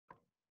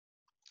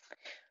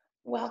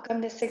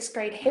Welcome to sixth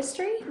grade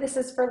history. This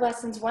is for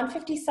lessons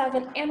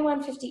 157 and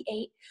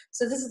 158.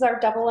 So this is our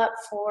double up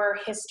for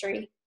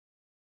history.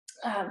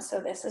 So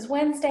this is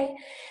Wednesday.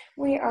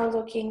 We are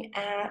looking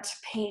at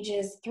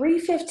pages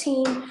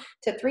 315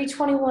 to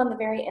 321, the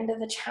very end of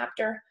the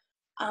chapter.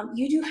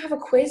 You do have a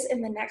quiz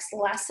in the next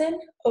lesson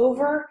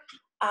over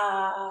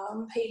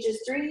pages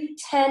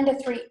 310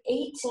 to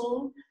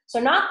 318.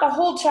 So not the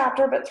whole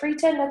chapter, but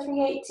 310 to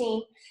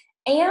 318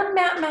 and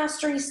Map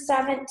Mastery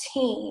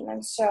 17.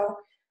 And so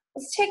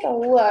let's take a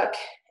look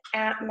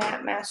at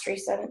Map Mastery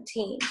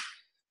 17.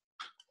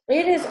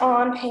 It is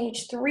on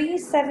page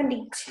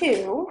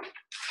 372,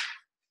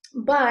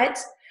 but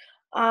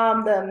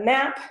the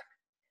map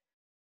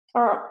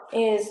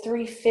is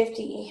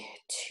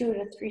 352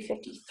 to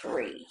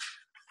 353.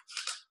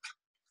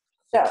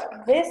 So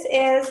this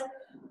is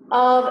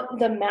of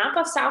the map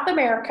of South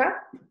America,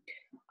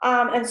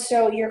 and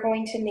so you're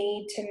going to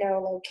need to know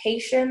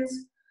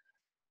locations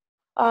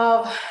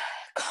of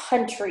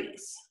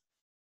countries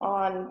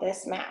on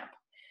this map.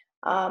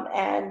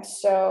 And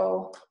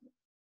so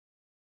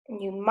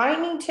you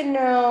might need to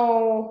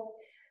know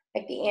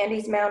like the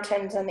Andes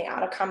Mountains and the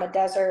Atacama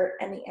Desert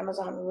and the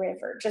Amazon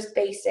River, just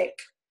basic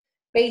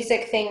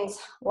things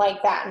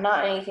like that,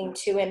 not anything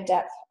too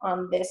in-depth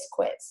on this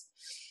quiz.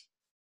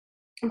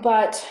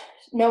 But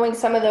knowing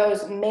some of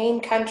those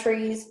main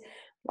countries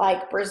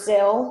like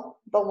Brazil,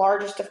 the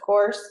largest of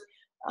course,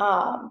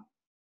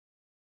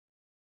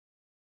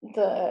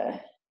 the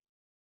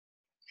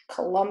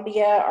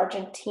Colombia,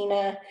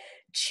 Argentina,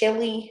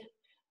 Chile.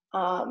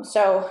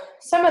 So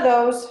some of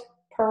those,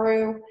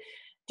 Peru,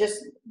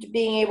 just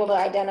being able to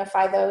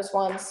identify those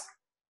ones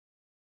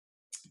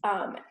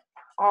on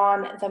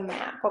the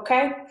map,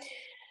 okay?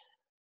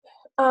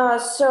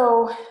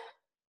 So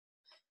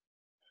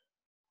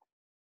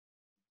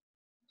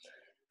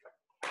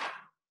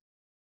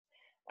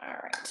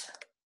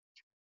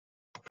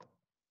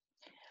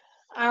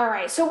all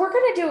right, so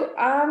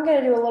I'm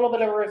gonna do a little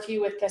bit of a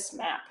review with this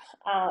map.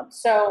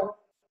 So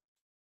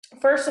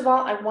first of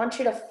all, I want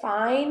you to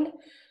find,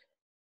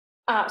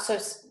 so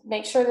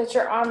make sure that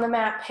you're on the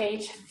map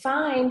page,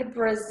 find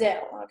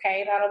Brazil,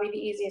 okay? That'll be the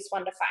easiest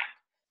one to find.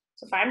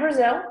 So find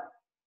Brazil,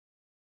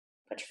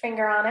 put your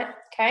finger on it,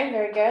 okay,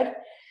 very good.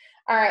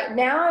 All right,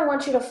 now I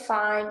want you to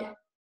find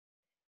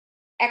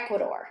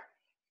Ecuador,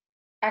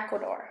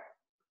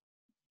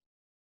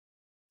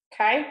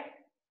 okay?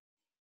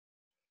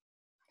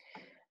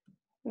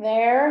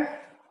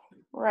 There,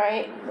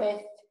 right,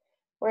 with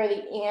where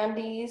the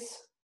Andes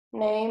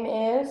name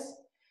is,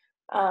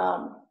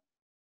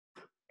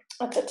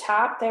 at the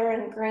top there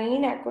in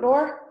green,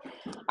 Ecuador.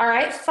 All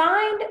right,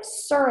 find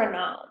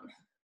Suriname.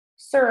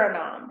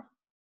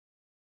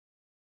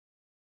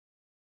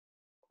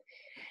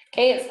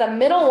 Okay, it's the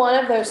middle one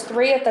of those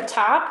three at the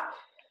top,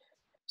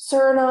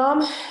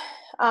 Suriname,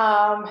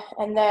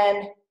 and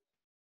then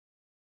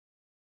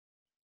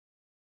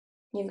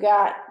you've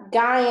got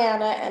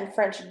Guyana and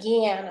French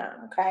Guiana,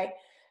 okay?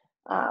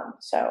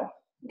 So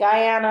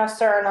Guyana,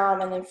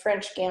 Suriname, and then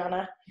French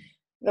Guiana,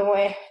 the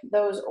way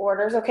those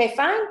orders. Okay,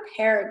 find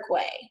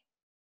Paraguay.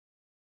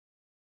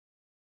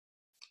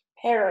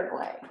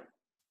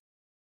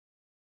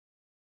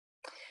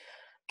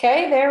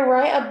 Okay, they're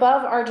right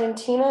above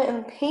Argentina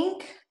in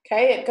pink.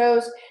 Okay,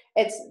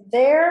 it's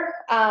there.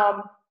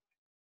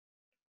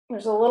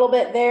 There's a little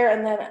bit there,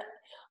 and then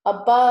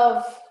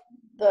above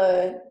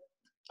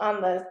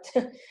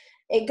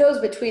it goes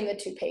between the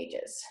two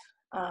pages.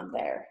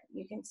 There,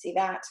 you can see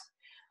that.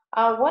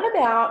 What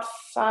about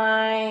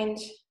find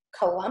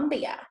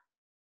Colombia?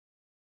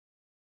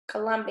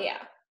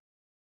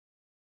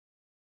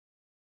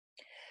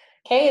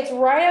 Okay, it's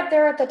right up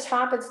there at the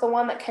top. It's the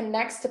one that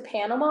connects to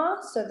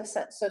Panama, so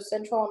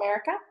Central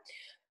America.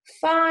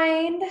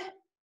 Find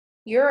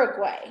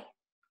Uruguay.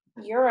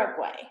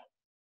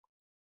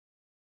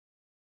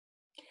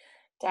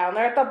 Down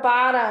there at the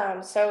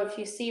bottom. So if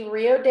you see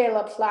Rio de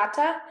la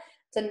Plata,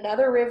 it's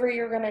another river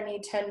you're going to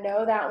need to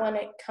know that one.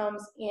 It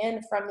comes in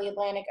from the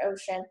Atlantic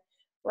Ocean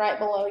right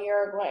below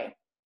Uruguay.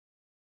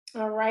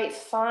 All right,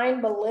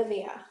 find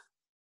Bolivia.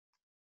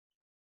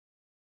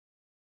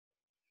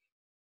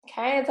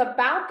 Okay, it's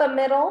about the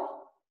middle.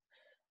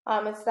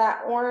 It's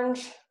that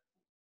orange.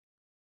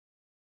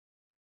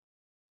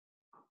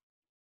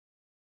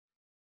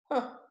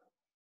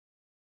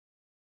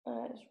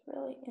 That is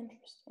really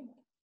interesting.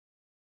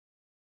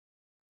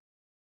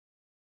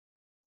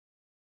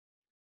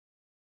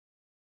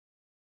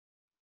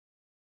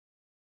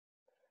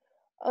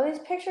 Oh, these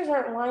pictures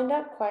aren't lined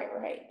up quite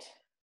right.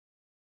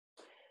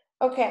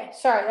 Okay,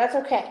 sorry, that's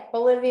okay.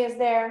 Bolivia's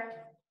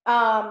there.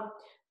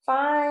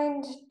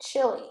 Find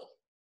Chile.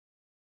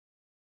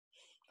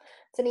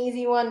 It's an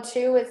easy one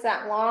too. It's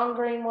that long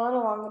green one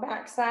along the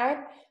back side.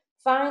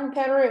 Find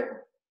Peru.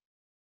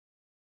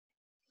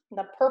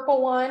 The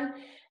purple one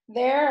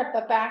there at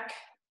the back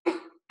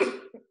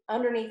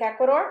underneath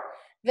Ecuador.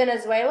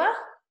 Venezuela.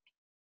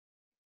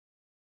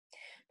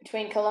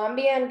 Between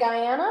Colombia and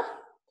Guyana.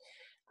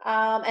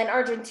 And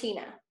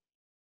Argentina.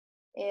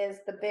 is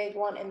the big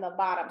one in the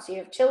bottom. So you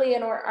have Chile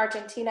and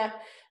Argentina.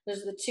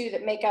 Those are the two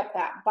that make up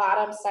that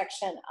bottom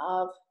section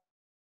of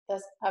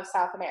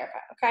South America,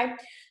 okay?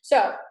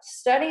 So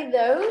study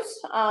those.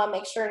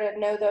 Make sure to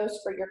know those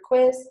for your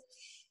quiz.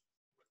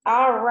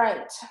 All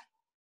right.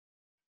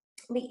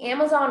 The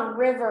Amazon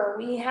River.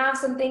 We have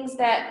some things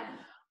that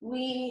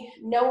we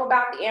know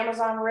about the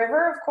Amazon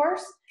River, of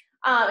course.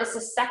 It's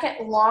the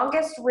second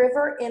longest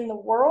river in the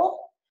world,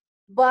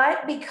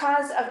 but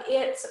because of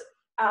its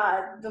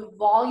the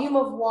volume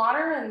of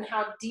water and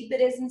how deep it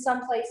is in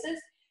some places,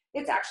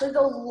 it's actually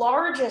the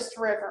largest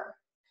river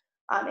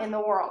in the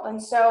world.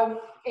 And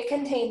so it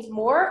contains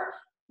more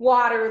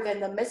water than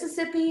the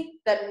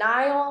Mississippi, the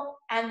Nile,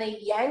 and the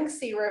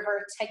Yangtze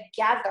River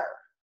together.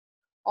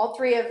 All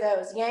three of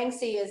those.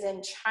 Yangtze is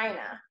in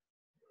China.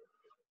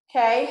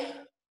 Okay.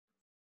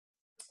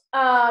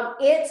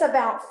 It's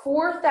about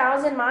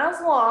 4,000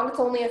 miles long. It's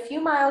only a few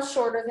miles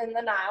shorter than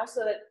the Nile,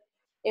 so that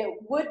it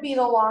would be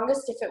the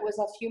longest if it was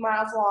a few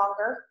miles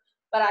longer,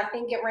 but I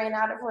think it ran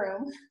out of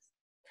room.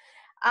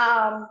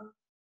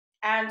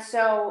 And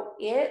so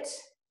it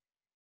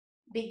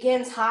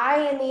begins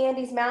high in the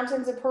Andes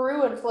Mountains of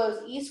Peru and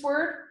flows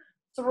eastward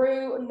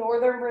through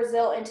northern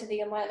Brazil into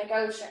the Atlantic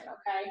Ocean,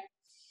 okay?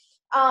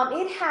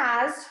 It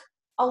has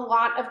a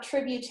lot of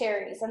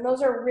tributaries, and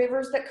those are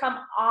rivers that come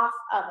off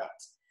of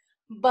it.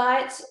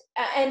 But,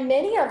 and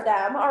many of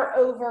them are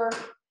over,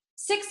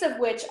 6 of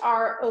which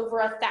are over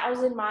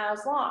 1,000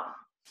 miles long.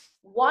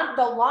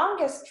 The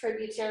longest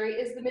tributary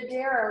is the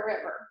Madeira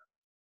River.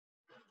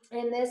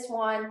 And this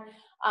one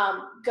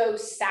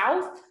goes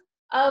south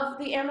of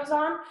the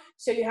Amazon.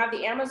 So you have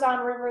the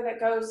Amazon River that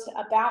goes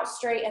about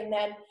straight, and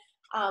then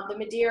the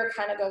Madeira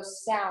kind of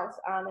goes south,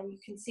 and you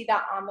can see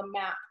that on the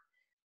map.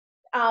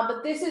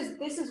 But this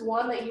is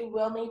one that you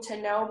will need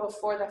to know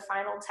before the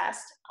final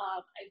test.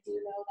 I do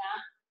know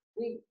that.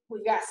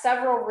 We've got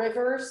several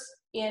rivers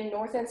in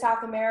North and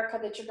South America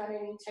that you're going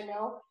to need to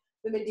know.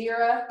 The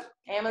Madeira,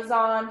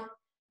 Amazon,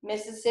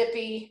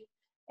 Mississippi,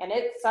 and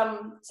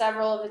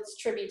several of its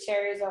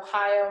tributaries,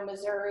 Ohio,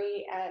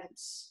 Missouri, and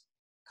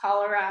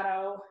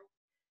Colorado,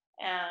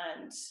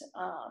 and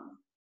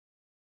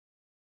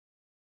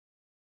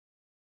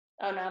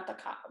not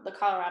the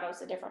Colorado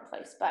is a different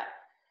place, but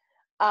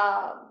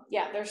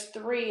yeah, there's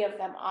 3 of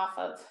them off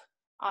of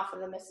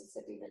the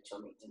Mississippi that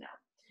you'll need to know.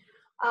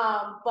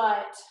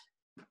 But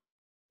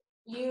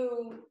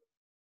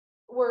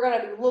we're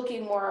going to be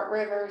looking more at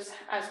rivers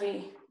as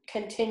we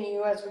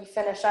continue, as we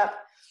finish up.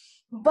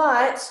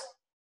 But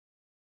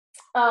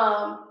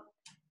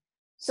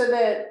so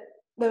the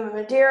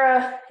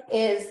Madeira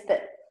is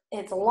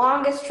its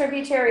longest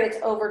tributary. It's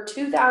over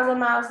 2,000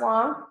 miles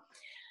long.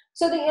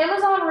 So the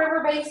Amazon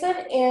River Basin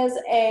is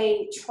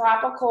a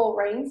tropical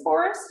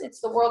rainforest. It's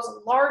the world's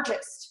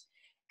largest,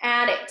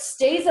 and it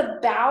stays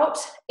about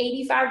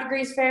 85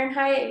 degrees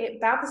Fahrenheit,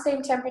 about the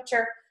same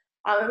temperature.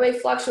 It may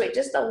fluctuate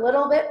just a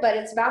little bit, but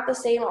it's about the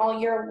same all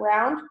year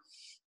round.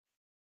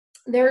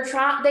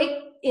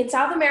 In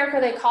South America,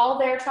 they call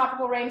their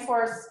tropical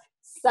rainforests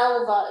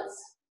selvas,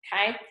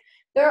 okay?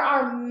 There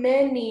are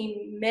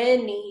many,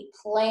 many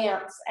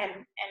plants and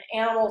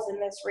animals in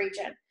this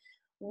region.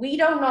 We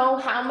don't know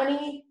how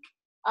many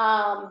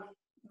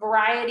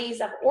varieties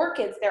of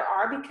orchids there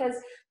are, because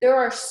there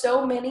are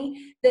so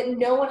many that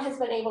no one has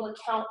been able to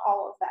count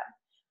all of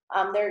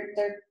them.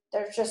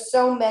 There's just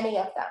so many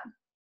of them.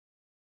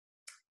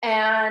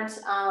 And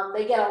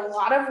they get a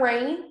lot of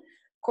rain.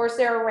 Of course,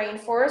 they're a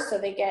rainforest, so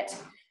they get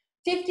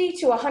 50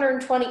 to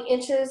 120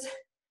 inches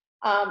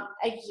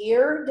a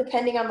year,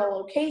 depending on the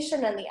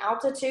location and the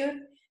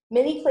altitude.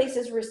 Many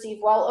places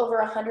receive well over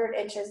 100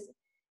 inches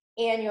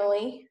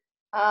annually.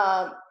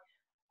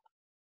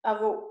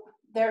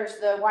 There's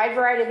the wide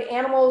variety of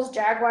animals: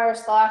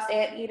 jaguars, sloths,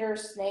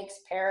 anteaters,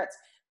 snakes, parrots,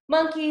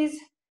 monkeys.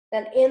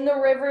 Then in the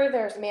river,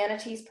 there's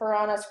manatees,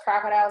 piranhas,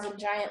 crocodiles, and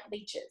giant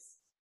leeches.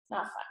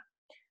 Not fun.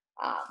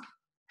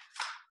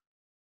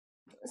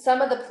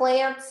 Some of the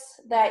plants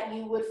that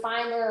you would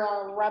find there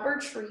are rubber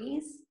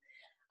trees.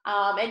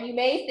 And you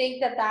may think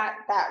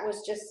that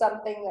was just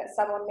something that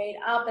someone made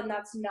up, and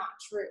that's not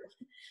true.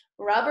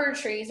 Rubber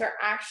trees are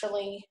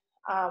actually,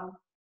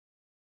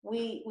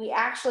 we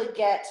actually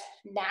get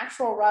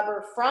natural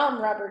rubber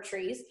from rubber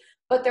trees,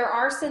 but there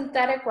are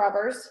synthetic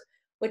rubbers,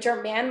 which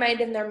are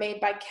man-made, and they're made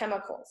by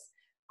chemicals.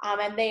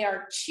 And they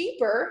are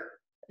cheaper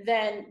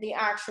than the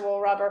actual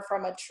rubber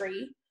from a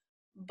tree,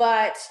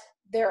 but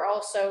they're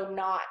also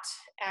not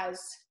as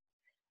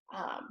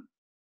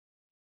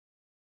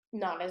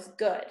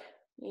good.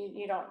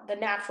 The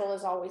natural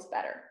is always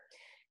better.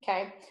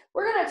 Okay,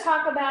 we're going to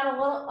talk about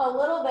a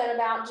little bit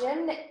about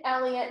Jim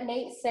Elliott,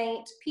 Nate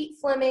Saint, Pete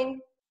Fleming,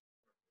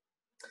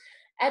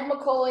 Ed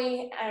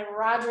McCauley, and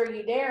Roger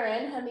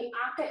Udarin, and the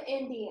Aka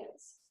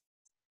Indians.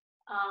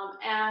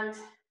 And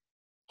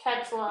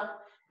Quechua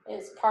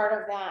is part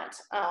of that,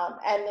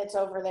 and it's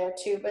over there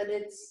too, but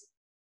it's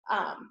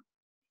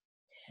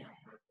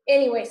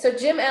anyway, so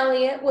Jim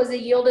Elliott was a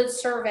yielded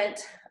servant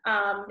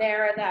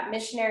there, that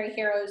Missionary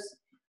Heroes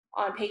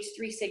on page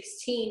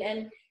 316,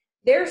 and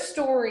their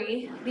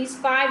story, these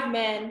 5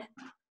 men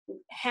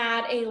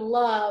had a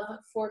love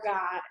for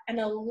God and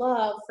a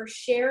love for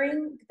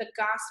sharing the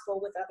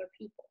gospel with other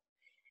people.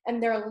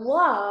 And their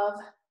love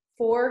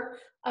for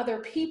other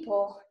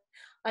people,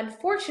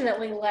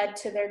 unfortunately, led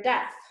to their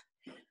death.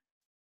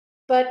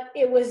 But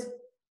it was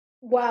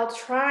while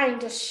trying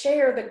to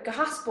share the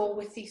gospel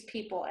with these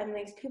people, and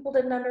these people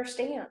didn't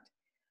understand.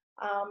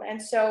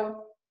 And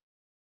so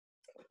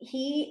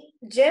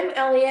Jim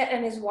Elliot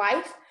and his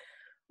wife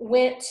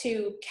went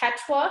to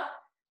Quechua,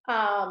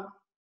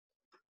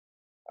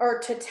 or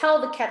to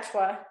tell the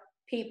Quechua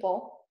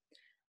people.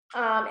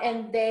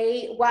 And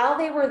while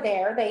they were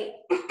there,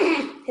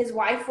 his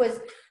wife was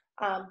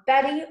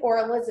Betty, or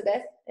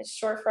Elizabeth. It's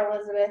short for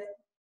Elizabeth.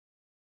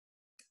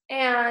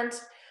 And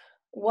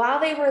while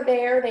they were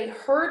there, they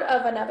heard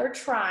of another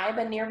tribe,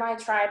 a nearby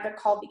tribe. They're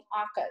called the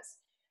Aucas.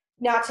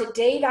 Now,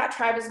 today, that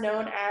tribe is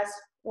known as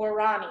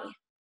Waorani.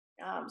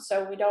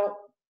 So we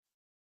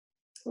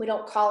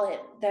don't call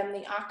them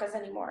the Aucas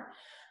anymore.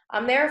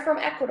 They're from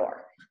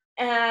Ecuador,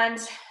 and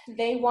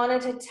they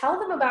wanted to tell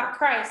them about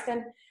Christ.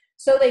 And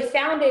so they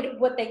founded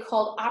what they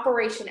called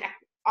Operation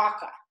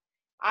Auca.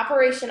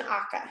 Operation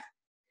Auca.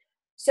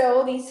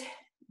 So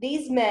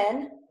these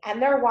men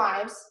and their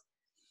wives,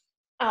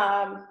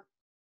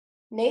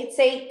 Nate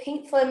Sate,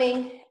 Pete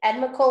Fleming,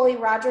 Ed McCauley,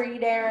 Roger E.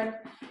 Darren,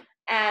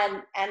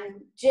 and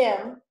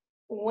Jim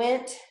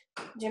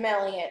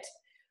Elliot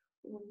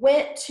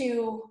went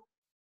to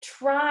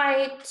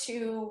try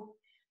to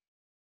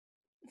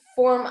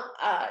form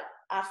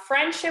a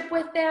friendship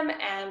with them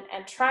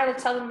and try to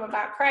tell them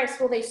about Christ.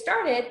 Well, they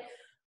started,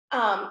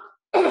 at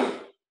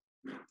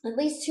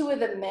least one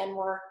of the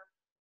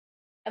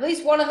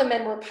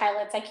men were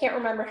pilots. I can't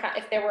remember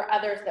if there were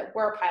others that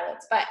were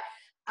pilots, but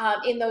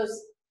in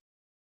those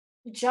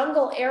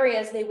jungle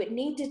areas, they would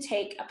need to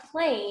take a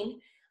plane,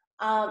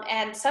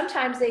 and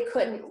sometimes they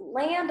couldn't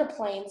land a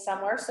plane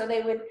somewhere, so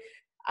they would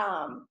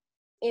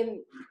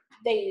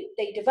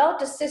they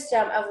developed a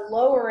system of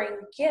lowering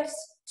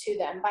gifts to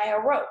them by a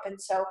rope.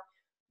 And so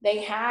they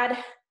had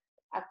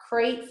a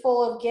crate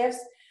full of gifts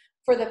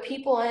for the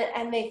people,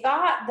 and they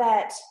thought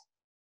that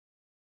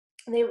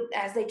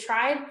as they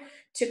tried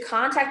to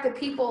contact the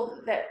people,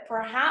 that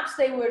perhaps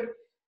they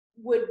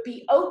would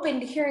be open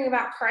to hearing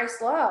about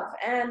Christ's love.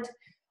 And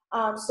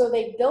so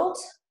they built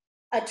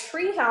a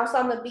tree house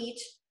on the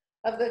beach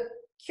of the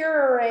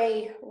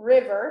Curare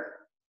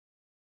River,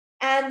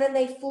 and then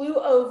they flew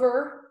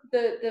over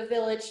the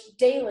village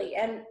daily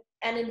and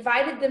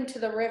invited them to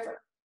the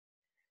river.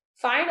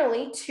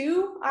 Finally,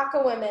 2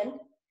 Auca women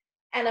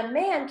and a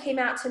man came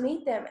out to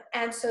meet them.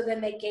 And so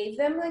then they gave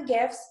them the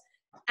gifts,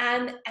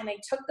 and they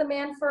took the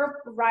man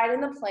for a ride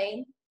in the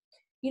plane.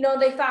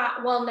 They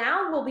thought, well,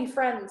 now we'll be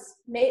friends.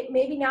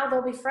 Maybe now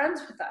they'll be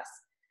friends with us.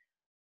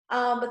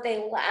 But they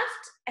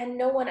left, and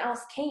no one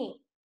else came.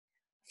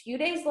 A few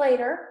days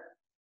later,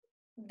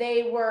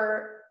 they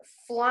were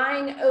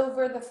flying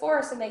over the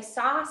forest, and they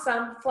saw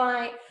some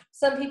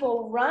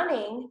people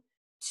running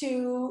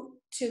to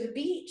the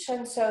beach.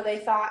 And so they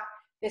thought,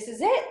 this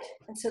is it.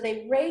 And so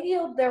they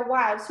radioed their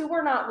wives, who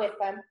were not with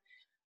them.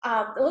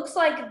 It looks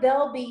like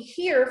they'll be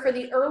here for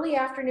the early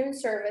afternoon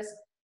service.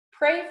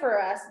 Pray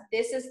for us.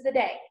 This is the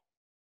day.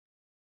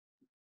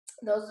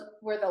 Those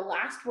were the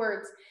last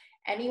words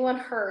anyone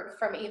heard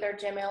from either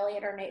Jim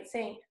Elliot or Nate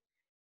Sate.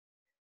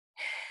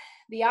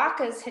 The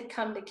Aucas had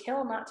come to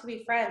kill, not to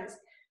be friends.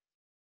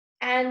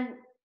 And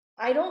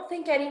I don't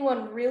think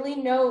anyone really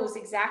knows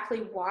exactly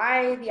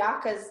why the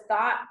Aucas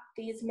thought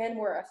these men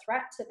were a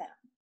threat to them.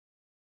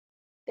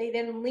 They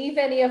didn't leave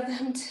any of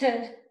them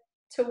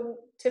to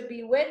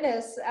be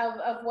witness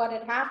of what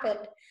had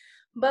happened.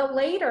 But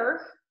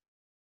later,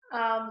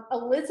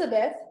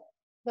 Elizabeth,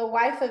 the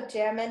wife of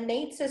Jim, and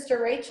Nate's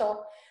sister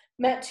Rachel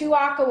met 2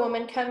 Auca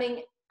women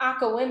coming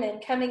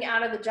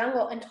out of the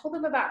jungle and told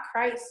them about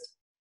Christ.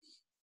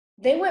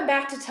 They went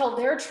back to tell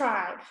their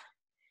tribe,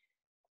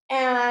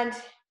 and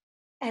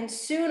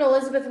soon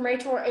Elizabeth and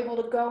Rachel were able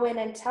to go in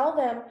and tell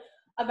them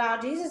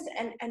about Jesus,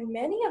 and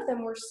many of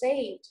them were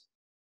saved.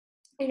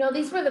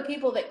 These were the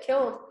people that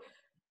killed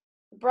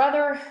the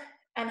brother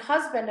and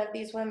husband of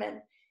these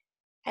women,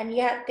 and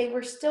yet they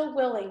were still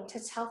willing to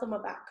tell them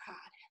about God.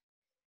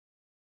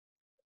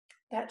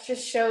 That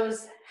just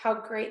shows how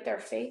great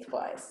their faith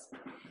was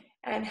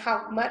and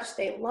how much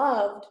they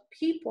loved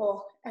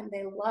people and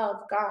they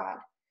loved God.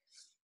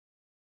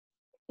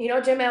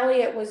 Jim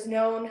Elliot was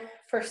known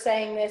for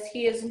saying this: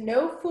 he is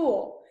no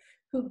fool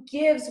who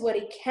gives what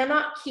he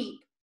cannot keep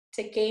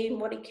to gain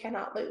what he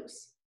cannot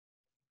lose.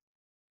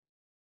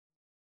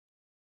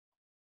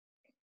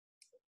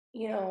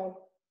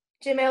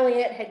 Jim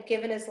Elliot had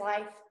given his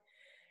life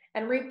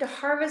and reaped a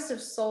harvest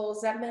of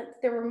souls. That meant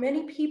there were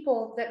many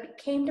people that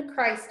came to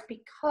Christ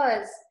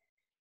because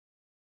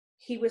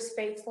he was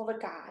faithful to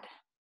God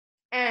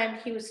and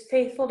he was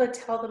faithful to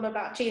tell them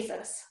about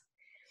Jesus.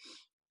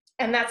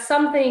 And that's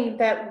something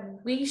that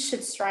we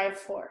should strive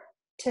for,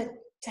 to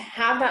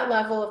have that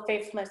level of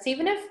faithfulness,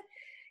 even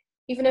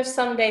if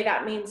someday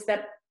that means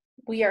that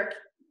we are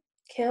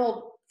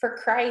killed for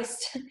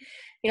Christ.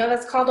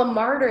 That's called a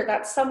martyr.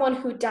 That's someone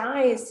who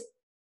dies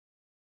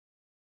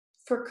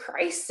for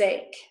Christ's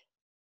sake.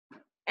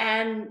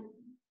 And,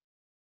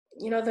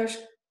 there's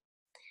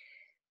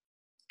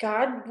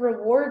God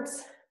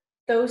rewards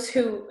those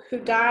who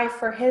die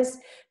for his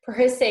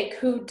sake,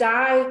 who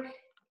die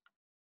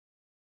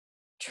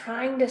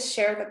trying to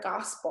share the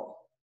gospel,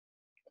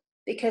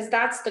 because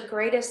that's the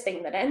greatest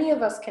thing that any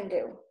of us can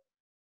do.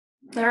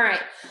 All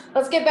right,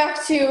 let's get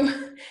back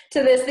to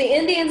this. The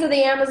Indians of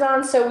the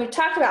Amazon. So we've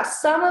talked about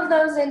some of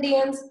those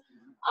Indians.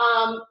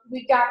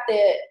 We got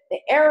the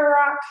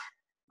Arawak,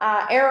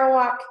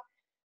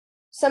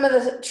 some of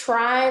the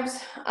tribes,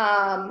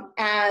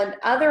 and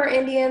other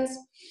Indians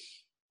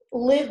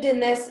lived in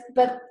this,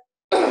 but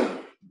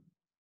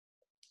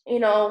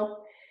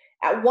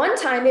at one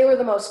time they were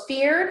the most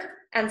feared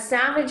and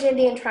savage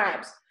Indian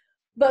tribes,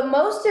 but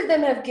most of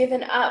them have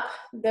given up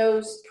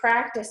those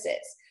practices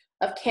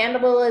of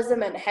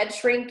cannibalism and head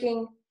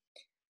shrinking.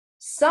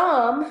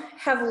 Some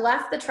have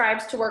left the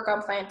tribes to work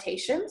on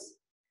plantations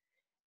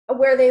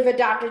where they've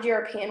adopted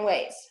European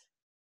ways.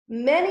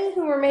 Many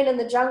who remain in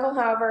the jungle,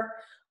 however,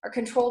 are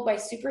controlled by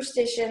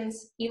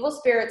superstitions, evil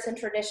spirits, and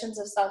traditions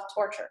of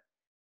self-torture.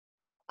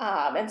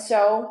 And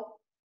so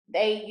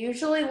they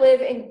usually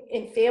live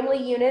in family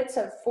units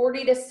of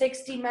 40 to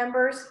 60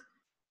 members.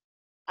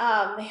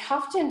 They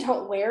often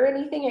don't wear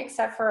anything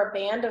except for a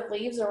band of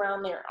leaves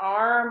around their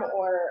arm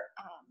or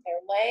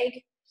their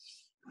leg.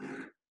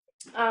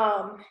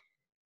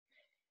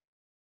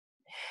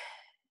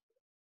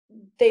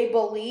 They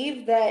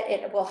believe that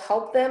it will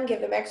help them,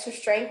 give them extra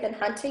strength in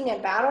hunting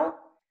and battle.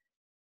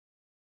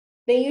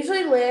 They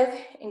usually live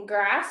in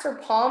grass or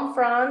palm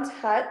fronds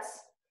huts,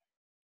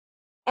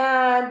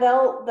 and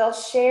they'll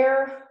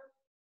share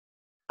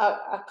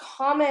they'll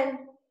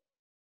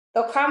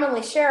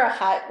commonly share a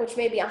hut, which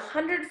may be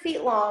 100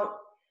 feet long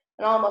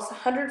and almost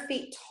 100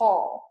 feet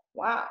tall.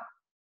 Wow.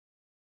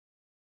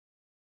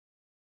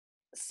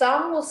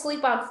 Some will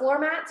sleep on floor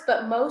mats,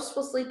 but most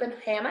will sleep in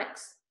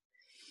hammocks.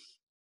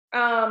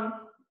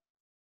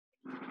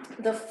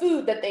 The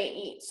food that they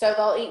eat. So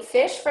they'll eat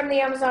fish from the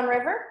Amazon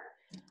River,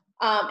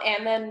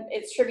 and then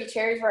its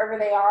tributaries wherever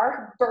they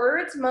are.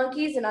 Birds,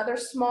 monkeys, and other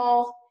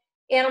small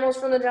animals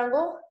from the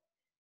jungle.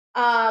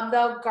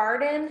 They'll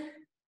garden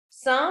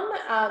some.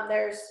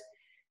 There's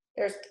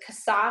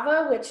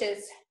cassava, which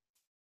is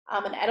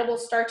an edible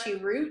starchy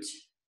root.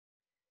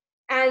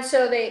 And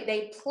so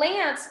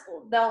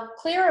they'll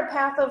clear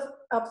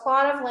a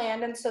plot of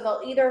land, and so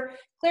they'll either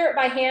clear it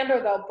by hand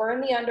or they'll burn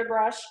the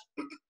underbrush.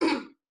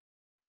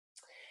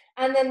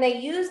 And then they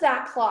use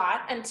that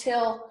plot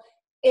until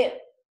it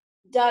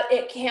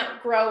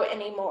can't grow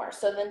anymore.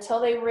 So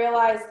until they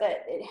realize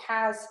that it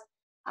has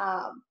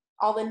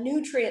all the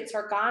nutrients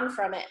are gone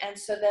from it, and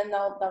so then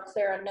they'll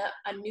clear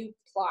a new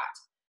plot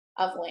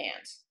of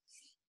land.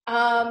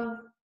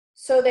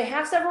 So they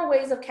have several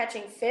ways of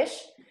catching fish.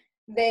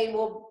 They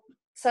will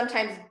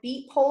sometimes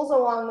beat poles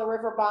along the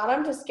river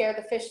bottom to scare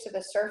the fish to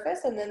the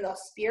surface, and then they'll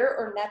spear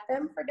or net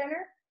them for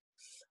dinner.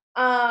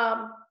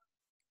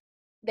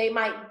 They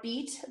might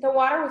beat the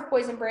water with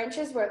poison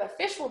branches where the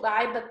fish will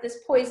die, but this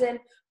poison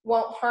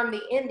won't harm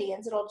the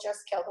Indians. It'll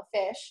just kill the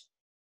fish.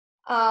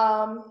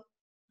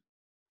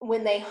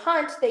 When they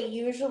hunt, they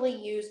usually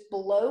use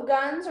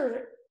blowguns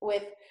or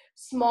with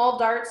small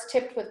darts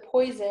tipped with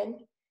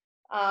poison,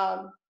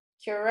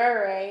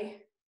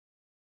 curare.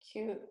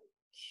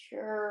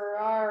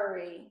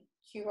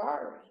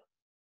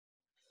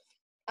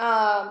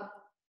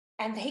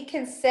 And they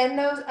can send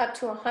those up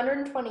to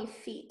 120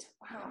 feet.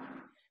 Wow,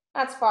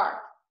 that's far.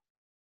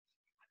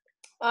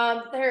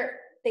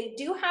 They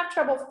do have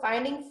trouble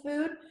finding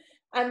food,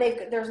 and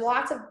there's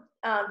lots of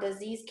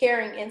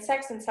disease-carrying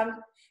insects, and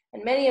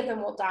many of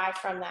them will die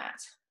from that.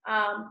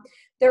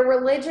 Their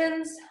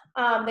religions,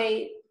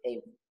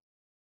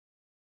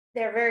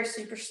 they're very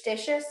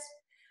superstitious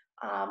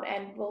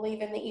and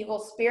believe in the evil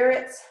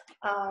spirits.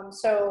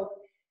 So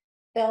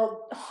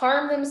they'll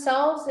harm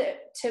themselves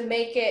to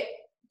make it,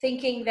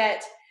 thinking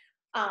that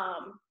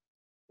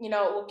it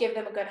will give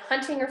them a good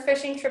hunting or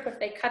fishing trip if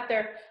they cut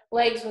their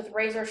legs with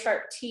razor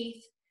sharp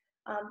teeth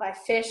by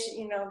fish,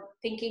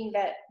 thinking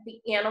that the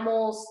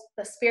animals,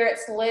 the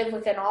spirits live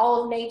within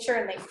all of nature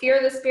and they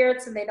fear the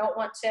spirits and they don't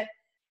want to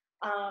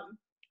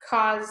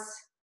cause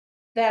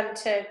them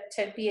to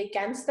be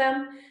against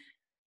them.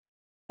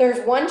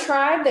 There's one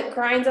tribe that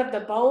grinds up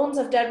the bones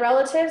of dead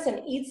relatives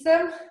and eats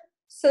them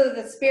so that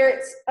the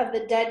spirits of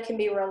the dead can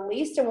be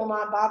released and will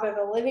not bother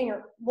the living.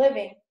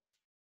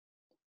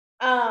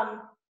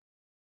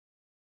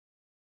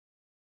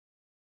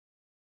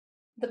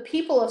 The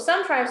people of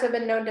some tribes have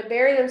been known to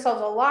bury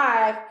themselves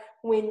alive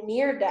when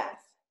near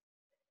death.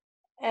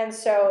 And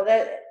so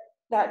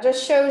that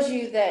just shows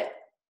you that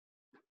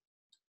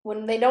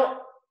when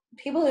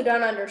people who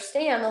don't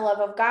understand the love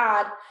of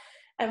God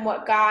and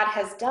what God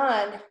has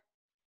done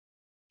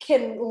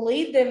can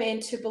lead them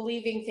into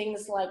believing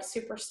things like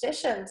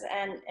superstitions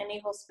and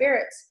evil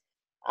spirits.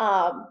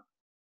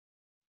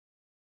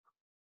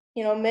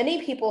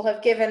 Many people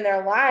have given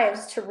their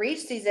lives to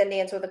reach these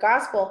Indians with the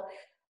gospel,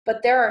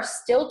 but there are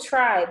still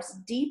tribes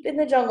deep in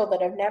the jungle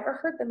that have never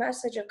heard the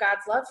message of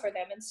God's love for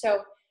them. And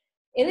so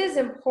it is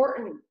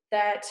important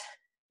that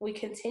we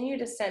continue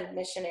to send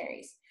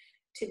missionaries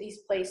to these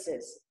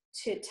places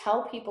to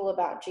tell people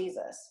about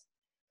Jesus.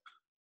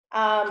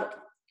 All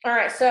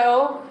right,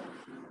 so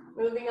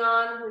moving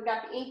on, we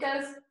got the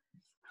Incas.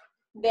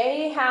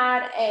 They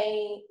had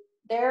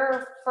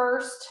their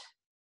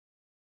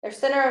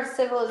center of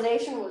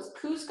civilization was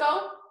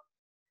Cusco.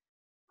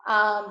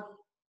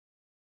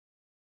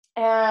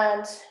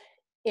 And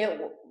it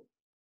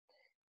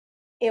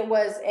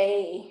was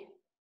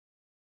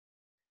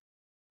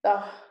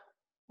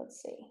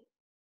let's see.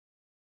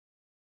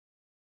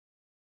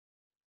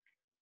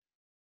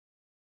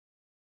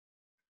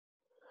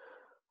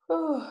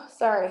 Oh,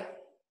 sorry.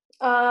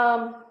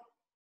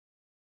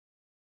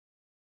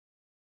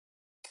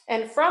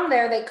 And from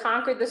there, they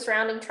conquered the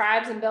surrounding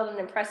tribes and built an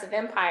impressive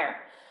empire.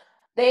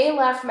 They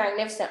left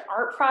magnificent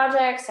art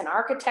projects and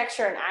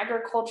architecture and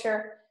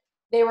agriculture.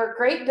 They were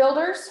great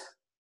builders.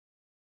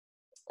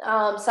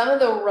 Some of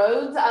the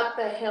roads up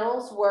the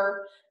hills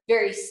were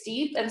very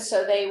steep, and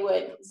so they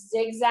would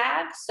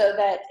zigzag so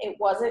that it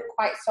wasn't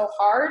quite so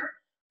hard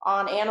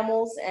on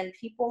animals and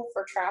people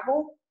for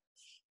travel.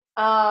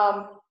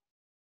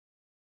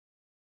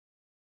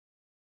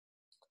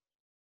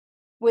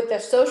 With the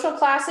social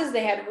classes,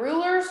 they had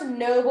rulers,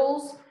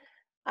 nobles,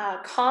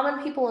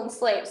 common people, and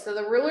slaves. So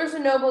the rulers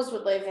and nobles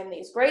would live in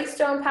these great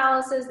stone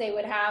palaces. They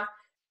would have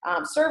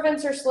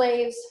servants or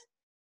slaves,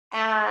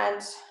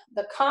 and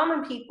the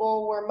common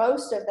people were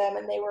most of them,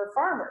 and they were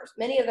farmers.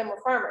 Many of them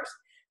were farmers.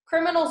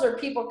 Criminals or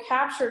people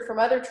captured from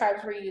other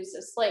tribes were used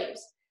as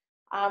slaves.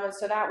 And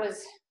so that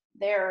was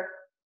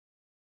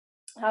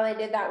how they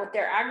did that with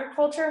their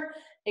agriculture.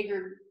 They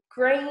grew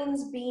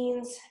grains,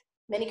 beans,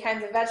 many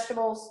kinds of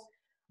vegetables.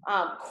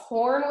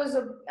 Corn was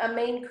a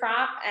main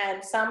crop,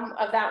 and some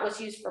of that was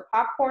used for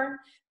popcorn.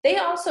 They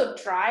also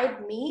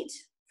dried meat,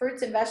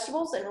 fruits and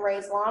vegetables, and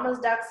raised llamas,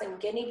 ducks, and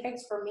guinea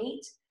pigs for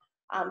meat.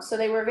 So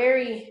they were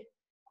very,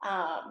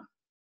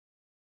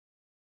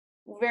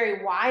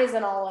 very wise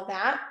in all of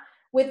that.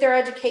 With their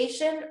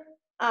education,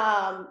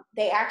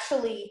 they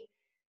actually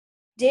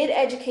did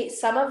educate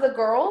some of the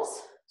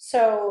girls.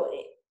 So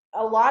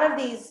a lot of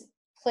these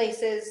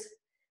places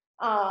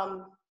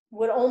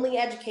would only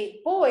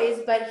educate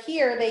boys, but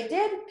here they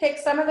did pick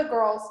some of the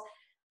girls,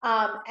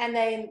 and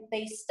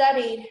they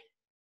studied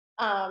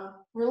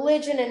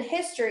religion and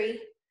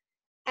history.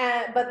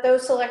 But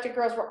those selected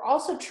girls were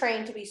also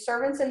trained to be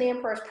servants in the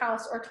emperor's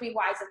palace or to be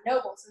wives of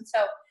nobles. And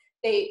so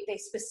they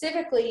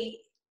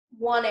specifically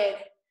wanted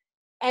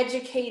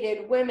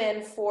educated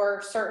women for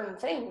certain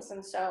things.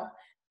 And so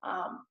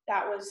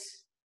that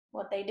was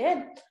what they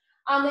did.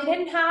 They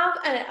didn't have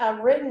a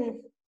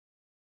written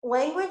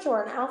language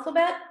or an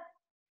alphabet,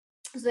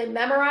 so they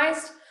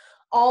memorized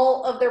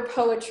all of their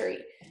poetry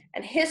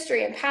and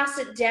history and passed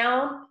it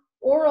down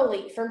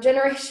orally from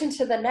generation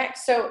to the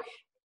next. So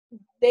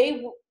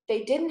they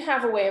didn't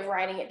have a way of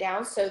writing it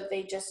down, so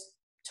they just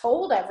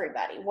told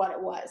everybody what it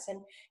was,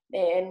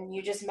 and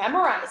you just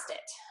memorized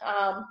it.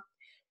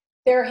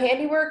 Their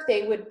handiwork,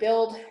 they would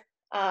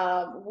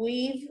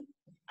weave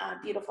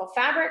beautiful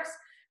fabrics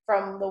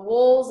from the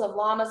wools of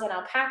llamas and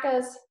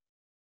alpacas.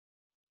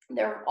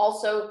 They would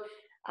also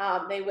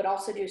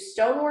do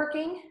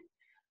stoneworking,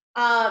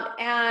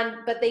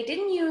 but they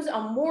didn't use a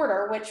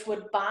mortar, which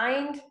would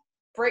bind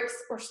bricks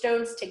or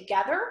stones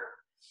together.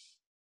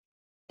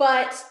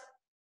 But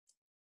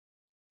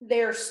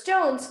their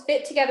stones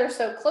fit together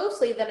so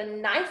closely that a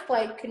knife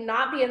blade could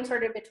not be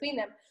inserted between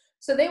them.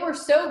 So they were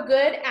so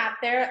good at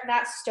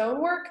that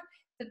stonework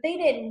that they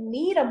didn't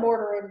need a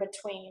mortar in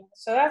between.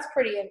 So that's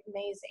pretty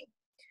amazing.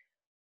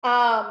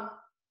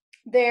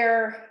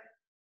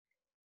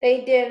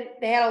 They did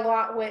a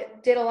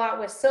lot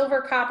with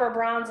silver, copper,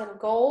 bronze, and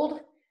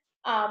gold,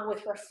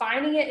 with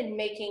refining it and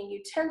making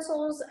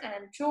utensils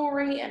and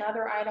jewelry and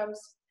other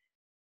items.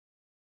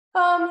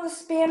 The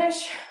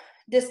Spanish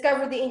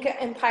discovered the Inca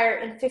Empire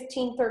in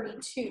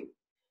 1532.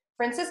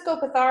 Francisco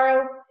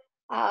Pizarro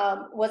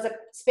was a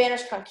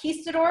Spanish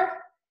conquistador.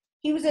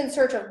 He was in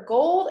search of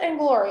gold and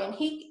glory, and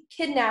he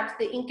kidnapped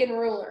the Incan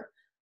ruler,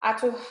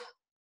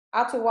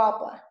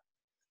 Atahualpa,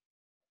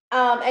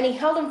 and he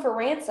held him for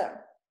ransom.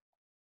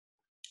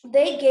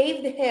 They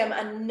gave him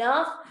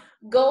enough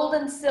gold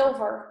and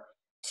silver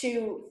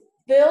to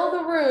fill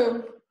a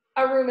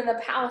room in the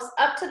palace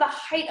up to the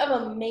height of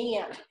a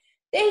man.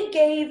 They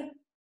gave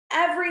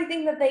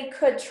everything that they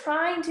could,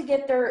 trying to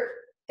get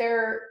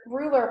their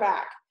ruler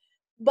back.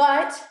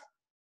 But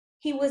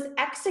he was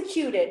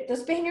executed. The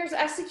Spaniards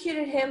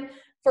executed him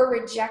for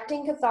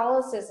rejecting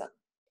Catholicism.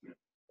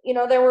 You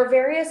know, there were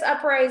various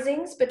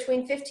uprisings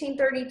between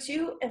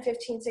 1532 and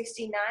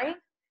 1569.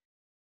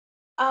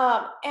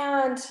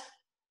 And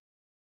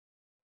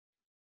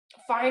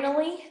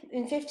finally,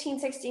 in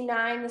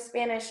 1569, the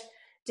Spanish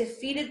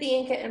defeated the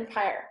Inca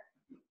Empire.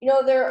 You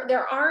know,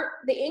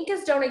 the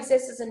Incas don't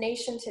exist as a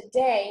nation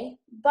today,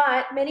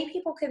 but many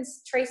people can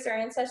trace their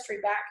ancestry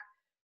back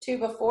to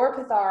before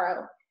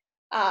Pizarro.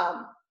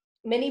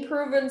 many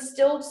Peruvians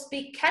still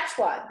speak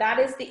Quechua. That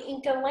is the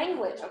Inca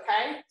language,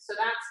 okay? So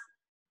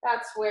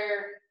that's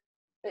where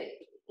the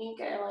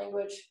Inca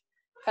language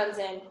comes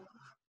in.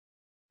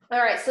 All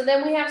right, so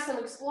then we have some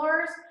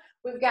explorers.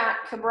 We've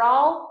got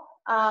Cabral,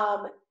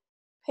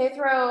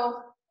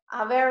 Pedro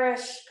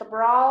Alvares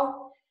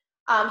Cabral.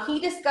 He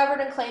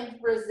discovered and claimed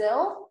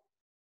Brazil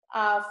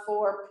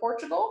for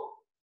Portugal.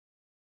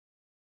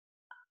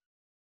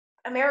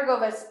 Amerigo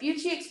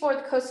Vespucci explored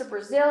the coast of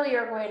Brazil,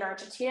 Uruguay, and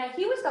Argentina.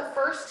 He was the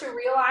first to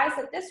realize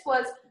that this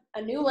was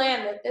a new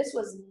land, that this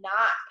was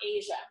not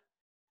Asia.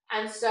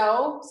 And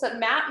so some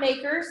map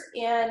makers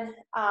in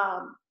a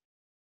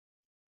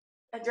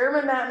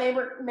German map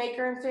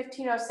maker in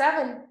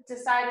 1507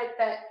 decided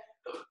that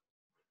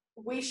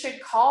we should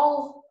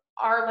call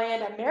our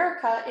land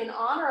America in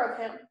honor of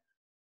him.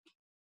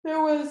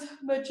 There was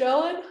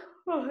Magellan.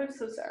 Oh, I'm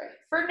so sorry.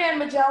 Ferdinand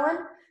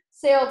Magellan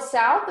sailed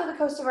south of the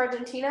coast of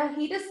Argentina.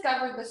 He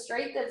discovered the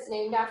strait that's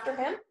named after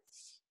him,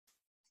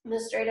 the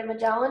Strait of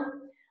Magellan.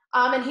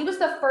 And he was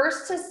the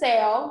first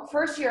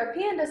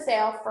European to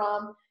sail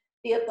from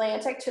the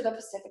Atlantic to the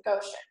Pacific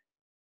Ocean.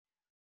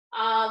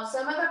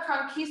 Some of the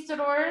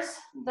conquistadors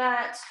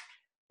that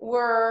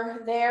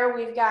were there,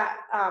 we've got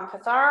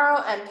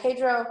Pizarro and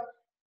Pedro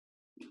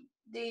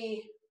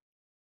de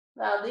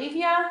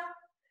Valdivia.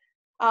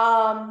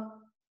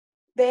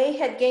 They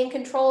had gained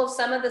control of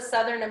some of the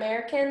Southern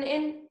American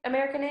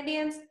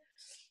Indians.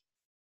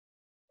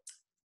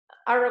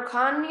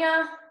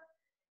 Araucania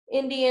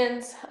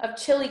Indians of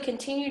Chile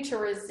continued to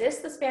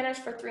resist the Spanish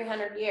for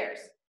 300 years.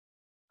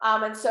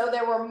 And so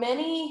there were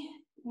many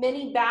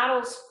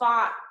battles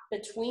fought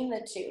between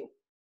the two.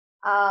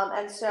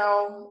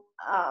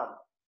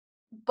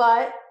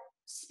 But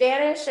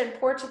Spanish and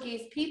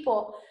Portuguese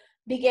people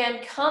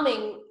began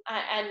coming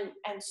and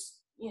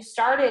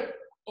started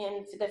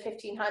in the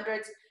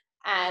 1500s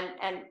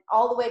and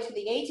all the way to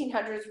the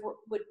 1800s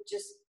would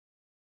just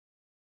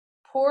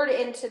poured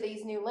into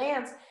these new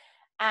lands.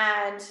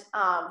 And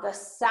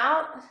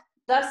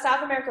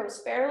South America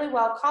was fairly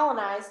well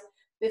colonized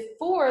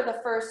before the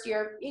first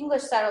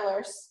English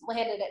settlers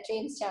landed at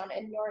Jamestown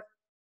in North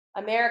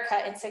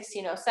America in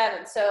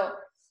 1607. So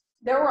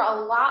there were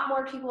a lot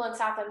more people in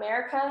South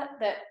America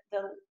that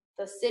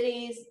the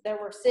cities, there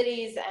were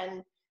cities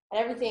and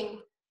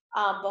everything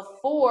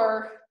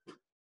before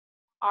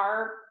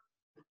our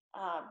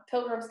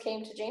pilgrims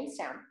came to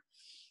Jamestown.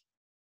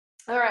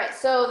 All right,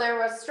 so there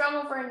was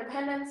struggle for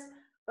independence.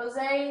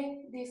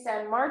 Jose de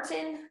San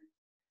Martin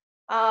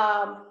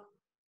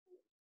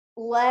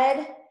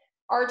led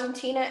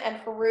Argentina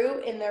and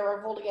Peru in their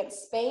revolt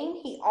against Spain.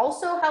 He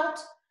also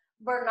helped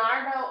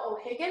Bernardo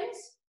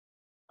O'Higgins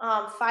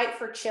fight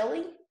for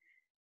Chile.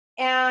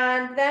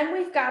 And then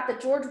we've got the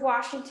George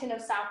Washington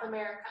of South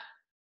America,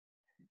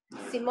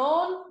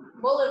 Simón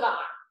Bolívar.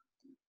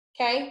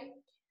 Okay,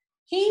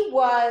 he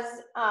was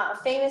a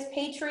famous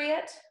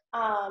patriot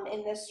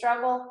in this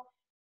struggle.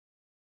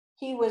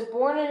 He was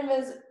born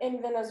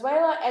in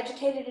Venezuela,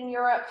 educated in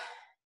Europe.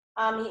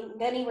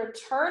 Then he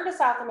returned to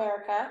South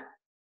America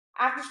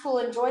after school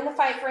and joined the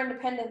fight for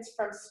independence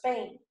from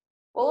Spain.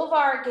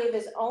 Bolivar gave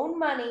his own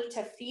money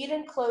to feed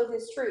and clothe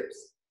his troops.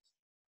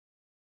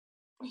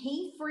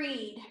 He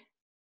freed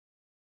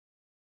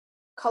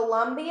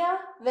Colombia,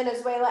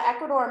 Venezuela,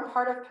 Ecuador, and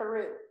part of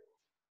Peru.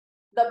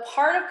 The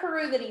part of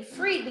Peru that he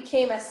freed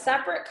became a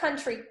separate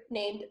country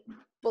named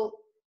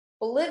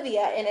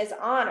Bolivia in his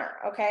honor,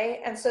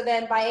 okay? And so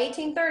then by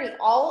 1830,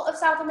 all of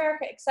South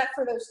America, except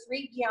for those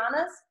three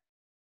Guianas,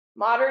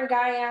 modern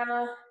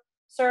Guyana,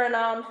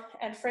 Suriname,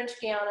 and French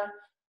Guiana,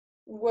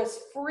 was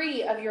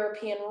free of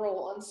European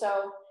rule. And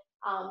so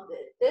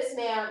this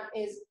man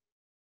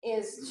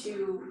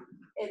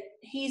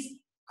he's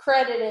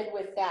credited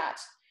with that,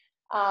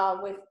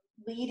 with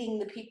leading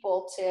the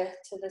people to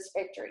this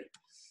victory.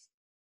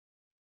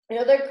 You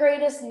know, their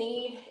greatest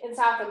need in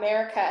South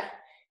America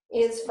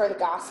is for the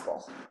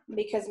gospel,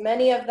 because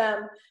many of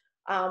them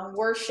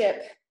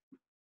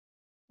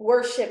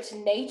worshipped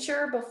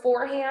nature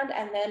beforehand,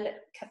 and then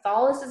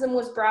Catholicism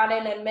was brought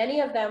in, and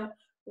many of them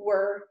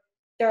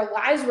their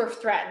lives were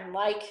threatened,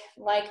 like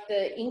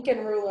the Incan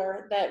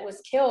ruler that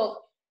was killed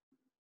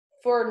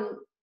for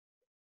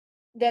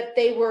that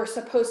they were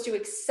supposed to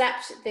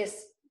accept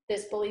this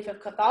belief of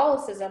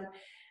Catholicism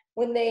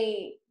when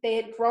they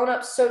had grown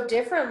up so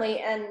differently,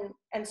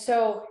 and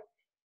so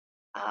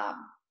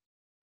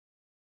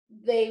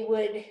they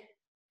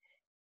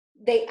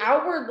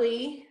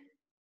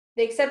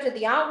accepted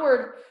the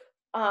outward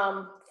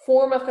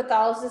form of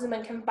Catholicism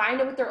and combined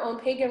it with their own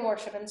pagan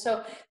worship. And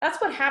so that's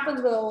what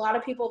happens with a lot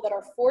of people that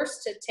are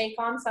forced to take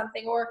on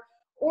something, or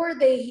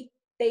they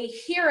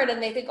hear it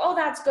and they think, oh,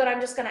 that's good,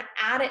 I'm just going to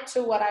add it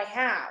to what I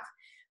have.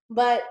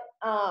 But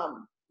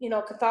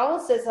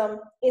Catholicism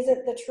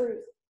isn't the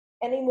truth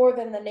any more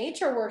than the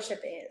nature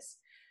worship is.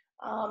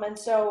 And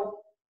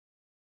so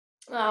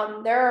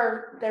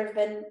there's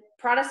been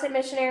Protestant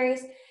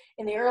missionaries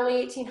in the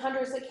early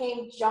 1800s that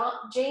came.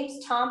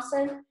 James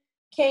Thompson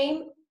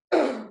came,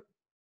 an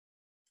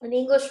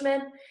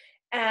Englishman,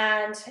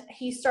 And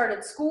he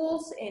started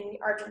schools in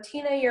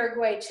Argentina,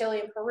 Uruguay,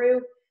 Chile, and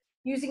Peru,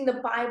 using the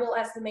Bible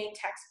as the main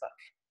textbook.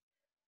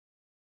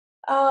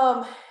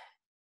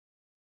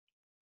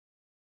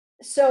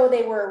 So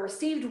they were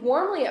received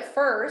warmly at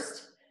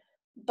first,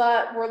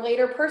 but were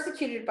later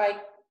persecuted by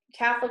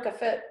Catholic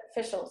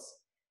officials.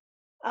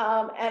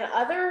 And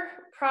other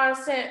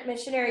Protestant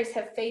missionaries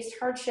have faced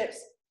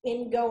hardships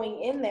in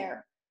going in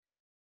there.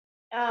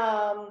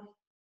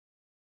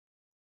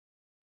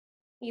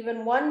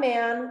 Even one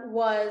man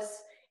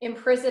was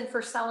imprisoned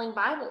for selling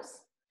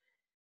Bibles.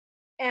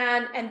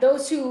 And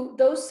those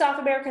South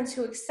Americans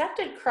who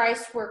accepted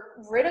Christ were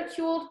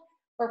ridiculed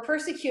or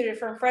persecuted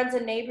from friends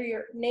and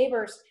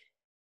neighbors.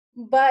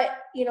 But,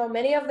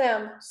 many of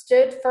them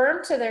stood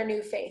firm to their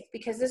new faith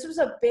because this was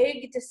a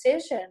big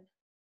decision.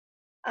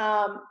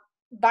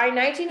 By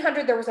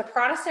 1900, there was a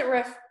Protestant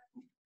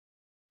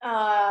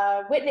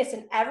witness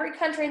in every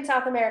country in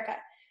South America.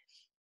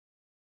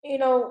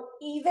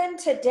 Even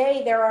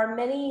today, there are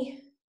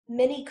many,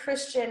 many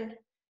Christian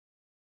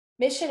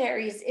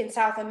missionaries in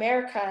South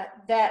America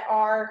that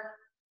are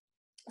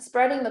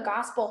spreading the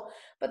gospel,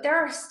 but there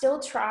are still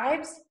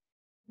tribes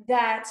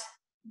that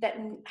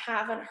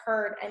haven't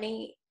heard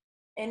any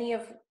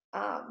of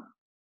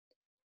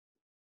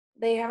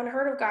they haven't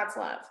heard of God's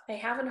love. They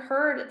haven't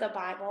heard the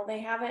Bible. They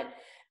haven't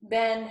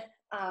been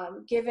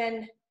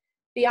given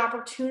the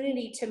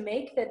opportunity to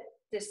make the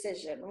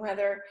decision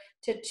whether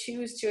to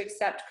choose to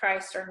accept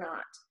Christ or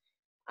not.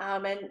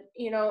 And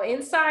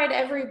inside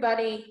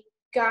everybody,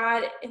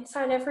 God,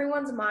 inside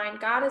everyone's mind,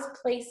 God has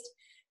placed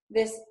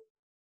this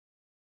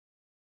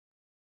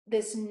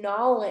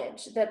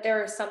knowledge that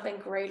there is something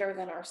greater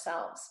than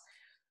ourselves.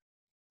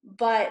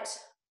 But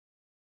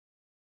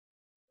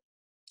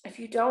if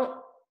you don't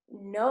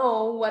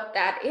know what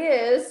that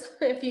is,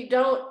 if you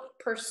don't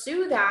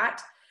pursue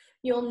that,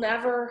 you'll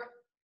never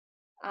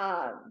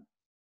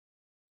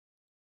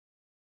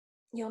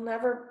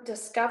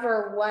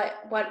discover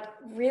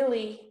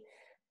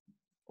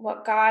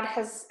what God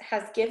has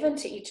given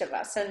to each of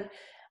us. And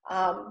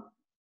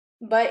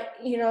but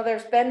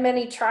there's been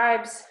many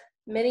tribes,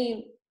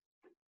 many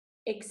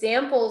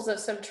examples of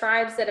some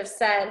tribes that have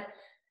said,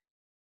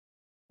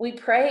 we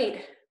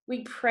prayed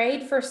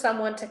for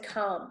someone to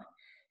come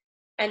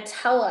and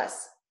tell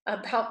us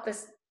about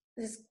this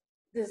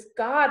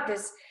God,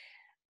 this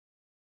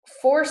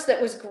force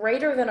that was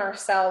greater than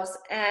ourselves.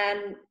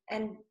 And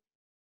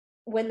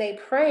when they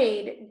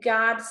prayed,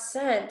 God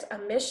sent a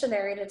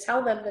missionary to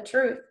tell them the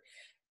truth.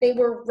 They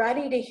were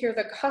ready to hear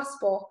the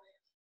gospel.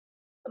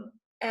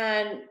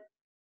 And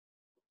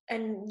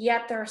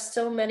yet there are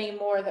still many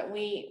more that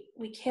we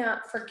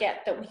can't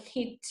forget that we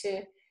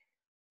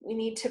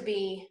need to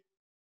be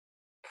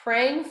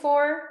praying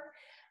for.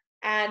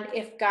 And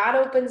if God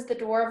opens the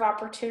door of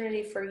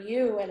opportunity for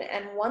you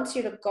and wants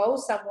you to go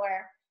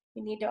somewhere,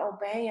 you need to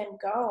obey and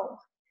go.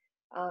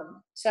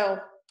 So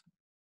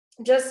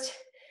just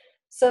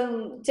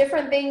some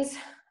different things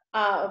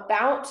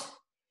about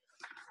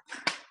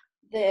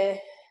the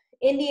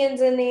Indians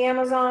in the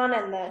Amazon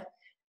and the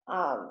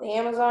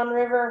Amazon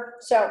River.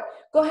 So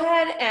go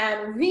ahead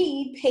and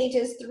read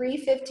pages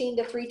 315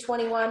 to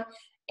 321.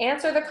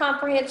 Answer the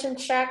comprehension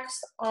checks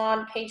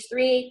on page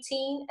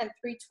 318 and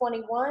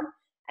 321.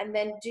 And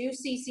then do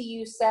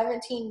CCU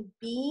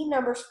 17B,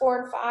 numbers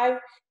 4 and 5,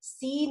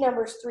 C,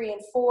 numbers 3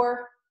 and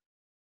 4.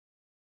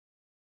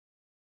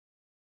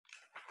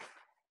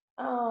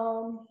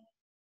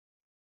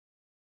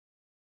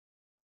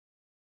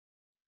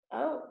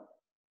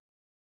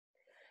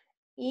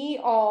 E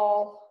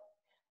all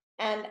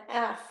and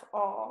F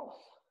all.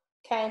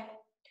 Okay,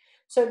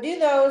 so do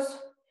those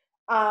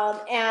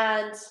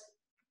and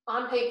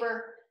on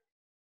paper,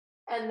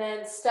 and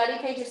then study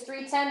pages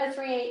 310 to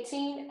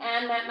 318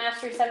 and Map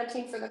Mastery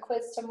 17 for the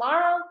quiz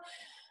tomorrow.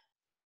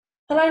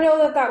 And I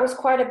know that was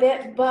quite a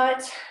bit,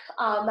 but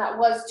that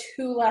was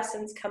 2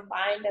 lessons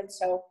combined, and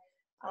so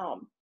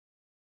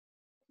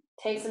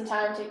take some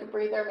time, take a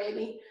breather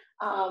maybe,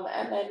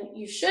 and then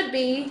you should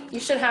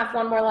have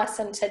one more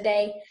lesson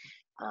today,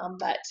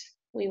 but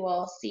we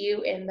will see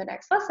you in the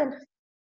next lesson.